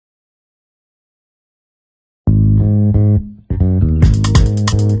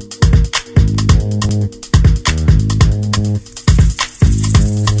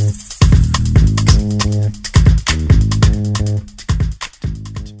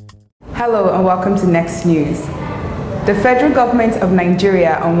Hello and welcome to Next News. The federal government of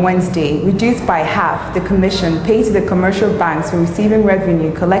Nigeria on Wednesday reduced by half the commission paid to the commercial banks for receiving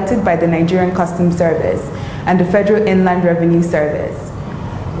revenue collected by the Nigerian Customs Service and the Federal Inland Revenue Service.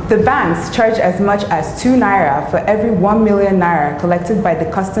 The banks charge as much as 2 naira for every 1 million naira collected by the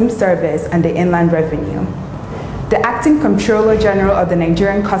Customs Service and the Inland Revenue. The acting Comptroller General of the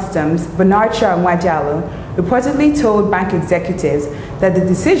Nigerian Customs, March1209, reportedly told bank executives that the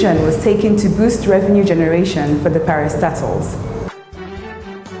decision was taken to boost revenue generation for the parastatals.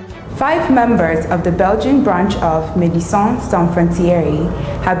 5 members of the Belgian branch of Médecins Sans Frontières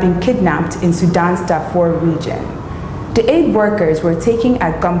have been kidnapped in Sudan's Darfur region. The 8 workers were taken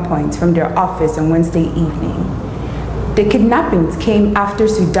at gunpoint from their office on Wednesday evening. The kidnappings came after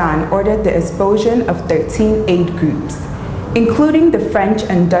Sudan ordered the expulsion of 13 aid groups, including the French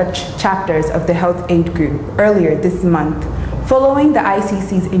and Dutch chapters of the Health Aid Group earlier this month, following the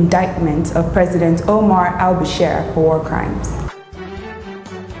ICC's indictment of President Omar al-Bashir for war crimes.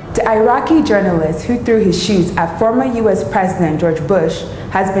 The Iraqi journalist who threw his shoes at former US President George Bush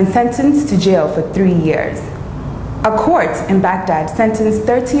has been sentenced to jail for 3 years. A court in Baghdad sentenced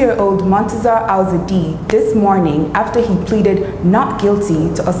 30-year-old Montazar al-Zadi this morning after he pleaded not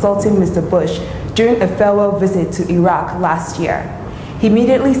guilty to assaulting Mr. Bush during a farewell visit to Iraq last year. He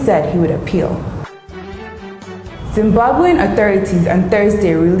immediately said he would appeal. Zimbabwean authorities on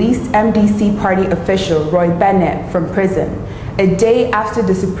Thursday released MDC party official Roy Bennett from prison, a day after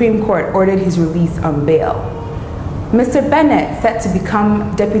the Supreme Court ordered his release on bail. Mr. Bennett, set to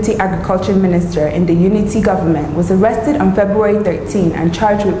become Deputy Agriculture Minister in the Unity government, was arrested on February 13 and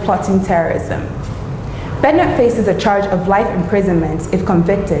charged with plotting terrorism. Bennett faces a charge of life imprisonment if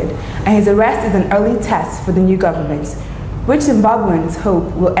convicted, and his arrest is an early test for the new government, which Zimbabweans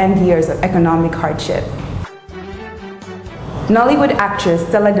hope will end years of economic hardship. Nollywood actress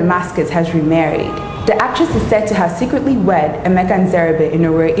Stella Damascus has remarried. The actress is said to have secretly wed Emeka Nzeribe in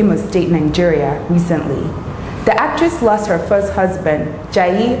Owerri, Imo State, Nigeria, recently. The actress lost her first husband,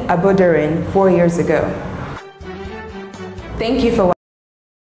 Jai Abodorin, 4 years ago. Thank you for watching.